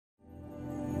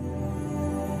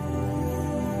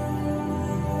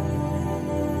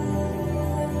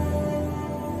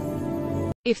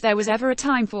If there was ever a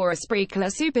time for a spree-killer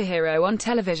superhero on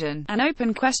television, an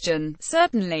open question,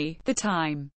 certainly, the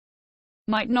time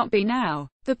might not be now.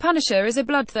 The Punisher is a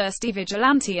bloodthirsty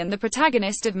vigilante and the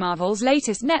protagonist of Marvel's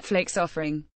latest Netflix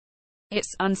offering.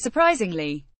 It's,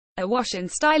 unsurprisingly, awash in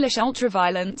stylish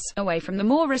ultra-violence, away from the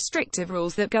more restrictive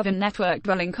rules that govern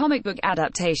network-dwelling comic book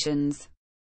adaptations.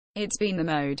 It's been the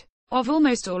mode of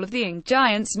almost all of the Ink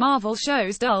Giant's Marvel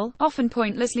shows: dull, often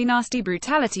pointlessly nasty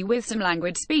brutality with some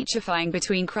languid speechifying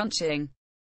between crunching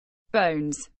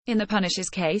bones. In the Punisher's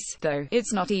case, though,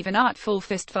 it's not even artful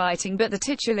fist-fighting but the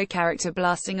titular character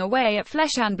blasting away at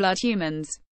flesh-and-blood humans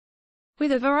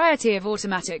with a variety of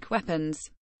automatic weapons.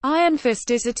 Iron Fist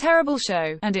is a terrible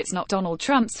show, and it's not Donald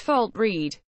Trump's fault.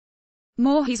 Read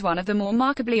more. He's one of the more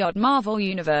remarkably odd Marvel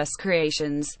Universe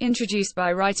creations, introduced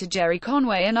by writer Jerry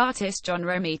Conway and artist John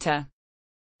Romita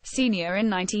Sr. in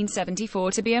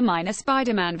 1974 to be a minor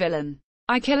Spider-Man villain.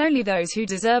 "I kill only those who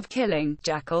deserve killing,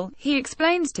 Jackal," he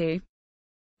explains to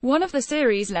one of the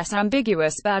series' less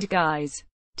ambiguous bad guys.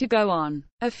 To go on.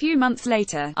 A few months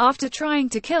later, after trying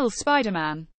to kill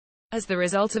Spider-Man, as the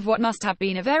result of what must have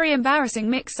been a very embarrassing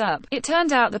mix-up, it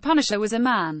turned out the Punisher was a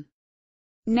man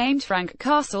named Frank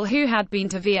Castle who had been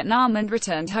to Vietnam and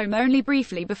returned home only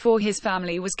briefly before his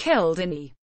family was killed in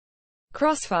the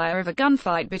crossfire of a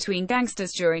gunfight between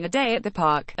gangsters during a day at the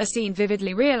park, a scene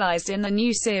vividly realized in the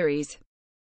new series.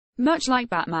 Much like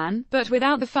Batman, but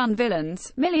without the fun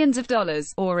villains, millions of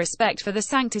dollars, or respect for the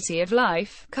sanctity of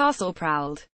life, Castle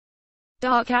prowled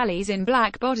dark alleys in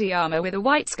black body armor with a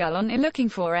white skull on it, looking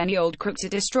for any old crook to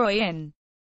destroy in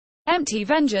empty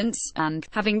vengeance, and,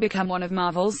 having become one of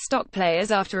Marvel's stock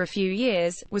players after a few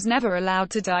years, was never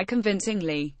allowed to die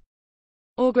convincingly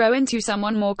or grow into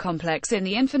someone more complex in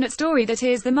the infinite story that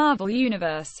is the Marvel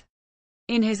Universe.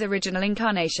 In his original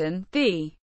incarnation,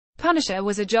 the Punisher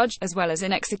was a judge, as well as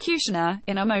an executioner,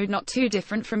 in a mode not too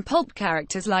different from pulp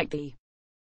characters like the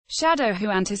Shadow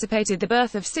who anticipated the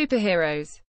birth of superheroes.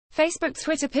 Facebook,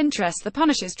 Twitter, Pinterest. The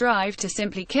Punisher's drive to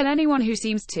simply kill anyone who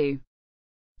seems to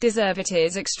deserve it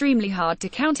is extremely hard to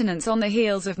countenance on the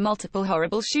heels of multiple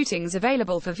horrible shootings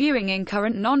available for viewing in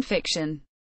current non-fiction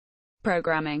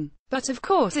programming. But of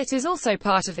course it is also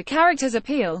part of the character's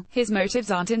appeal. His motives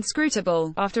aren't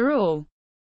inscrutable, after all.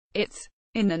 It's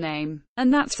in the name.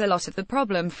 And that's a lot of the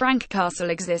problem. Frank Castle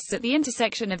exists at the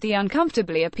intersection of the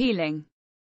uncomfortably appealing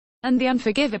and the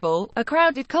unforgivable, a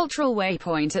crowded cultural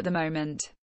waypoint at the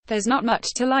moment. There's not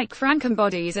much to like. Frank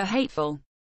embodies a hateful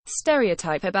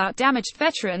stereotype about damaged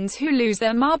veterans who lose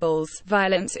their marbles.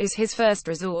 Violence is his first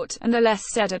resort, and the less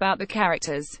said about the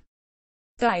character's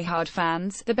die-hard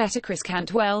fans, the better. Chris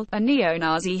Cantwell, a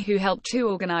neo-Nazi who helped to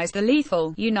organize the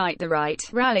lethal Unite the Right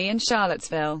rally in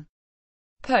Charlottesville,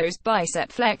 posed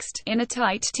bicep flexed, in a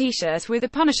tight t-shirt with a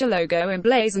Punisher logo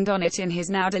emblazoned on it in his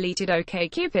now-deleted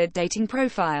OkCupid dating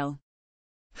profile.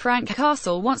 "Frank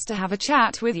Castle wants to have a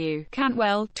chat with you,"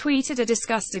 Cantwell tweeted a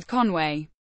disgusted Conway.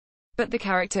 But the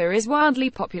character is wildly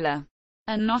popular.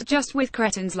 And not just with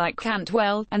cretins like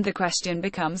Cantwell, and the question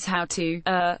becomes how to,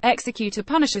 execute a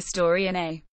Punisher story in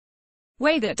a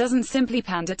way that doesn't simply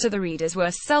pander to the reader's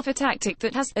worst self, a tactic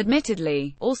that has,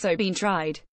 admittedly, also been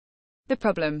tried. The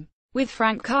problem with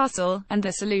Frank Castle, and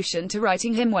the solution to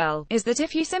writing him well, is that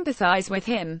if you sympathize with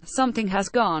him, something has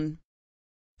gone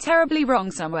terribly wrong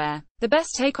somewhere. The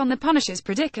best take on the Punisher's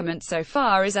predicament so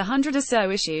far is 100 or so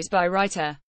issues by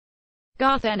writer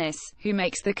Garth Ennis, who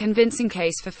makes the convincing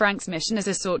case for Frank's mission as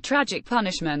a sort tragic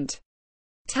punishment.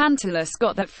 Tantalus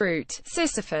got that fruit,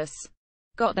 Sisyphus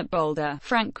got that boulder,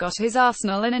 Frank got his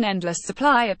arsenal and an endless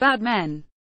supply of bad men.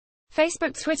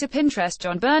 Facebook, Twitter, Pinterest.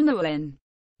 John Bernthal.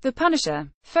 The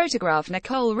Punisher. Photograph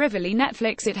Nicole Rivoli.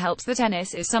 Netflix. It helps that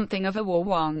Ennis is something of a war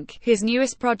wonk. His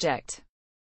newest project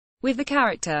with the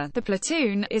character, The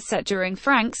Platoon, is set during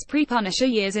Frank's pre-Punisher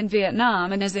years in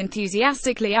Vietnam and is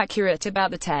enthusiastically accurate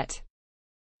about the Tet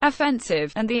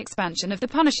Offensive, and the expansion of the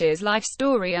Punisher's life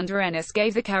story under Ennis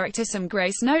gave the character some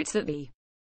grace notes that the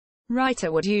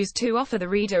writer would use to offer the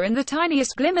reader in the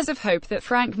tiniest glimmers of hope that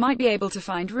Frank might be able to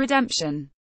find redemption,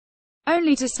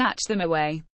 only to snatch them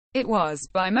away. It was,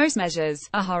 by most measures,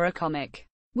 a horror comic.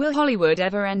 Will Hollywood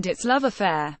ever end its love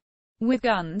affair with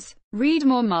guns? Read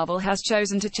more. Marvel has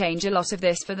chosen to change a lot of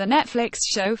this for the Netflix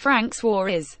show Frank's War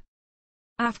is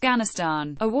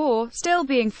Afghanistan, a war still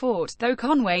being fought, though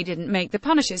Conway didn't make the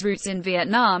Punisher's roots in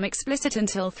Vietnam explicit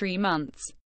until 3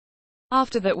 months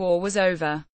after that war was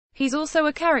over. He's also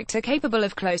a character capable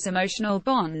of close emotional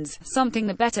bonds, something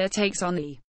the better takes on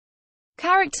the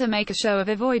character make a show of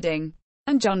avoiding.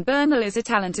 And John Bernthal is a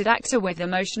talented actor with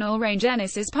emotional range.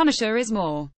 Ennis's Punisher is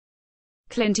more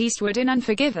Clint Eastwood in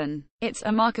Unforgiven. It's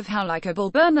a mark of how likable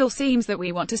Bernthal seems that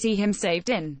we want to see him saved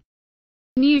in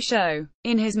new show.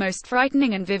 In his most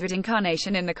frightening and vivid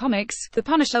incarnation in the comics, the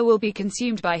Punisher will be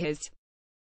consumed by his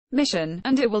mission,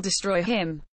 and it will destroy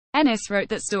him. Ennis wrote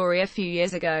that story a few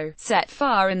years ago, set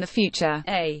far in the future,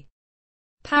 a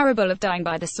parable of dying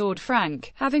by the sword.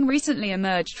 Frank, having recently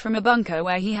emerged from a bunker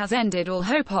where he has ended all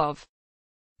hope of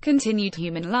continued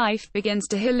human life, begins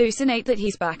to hallucinate that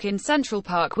he's back in Central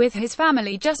Park with his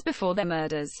family just before their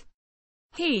murders.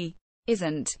 He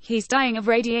isn't. He's dying of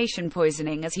radiation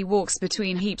poisoning as he walks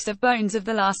between heaps of bones of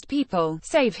the last people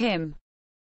save him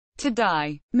to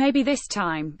die. Maybe this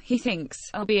time, he thinks,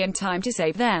 I'll be in time to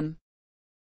save them.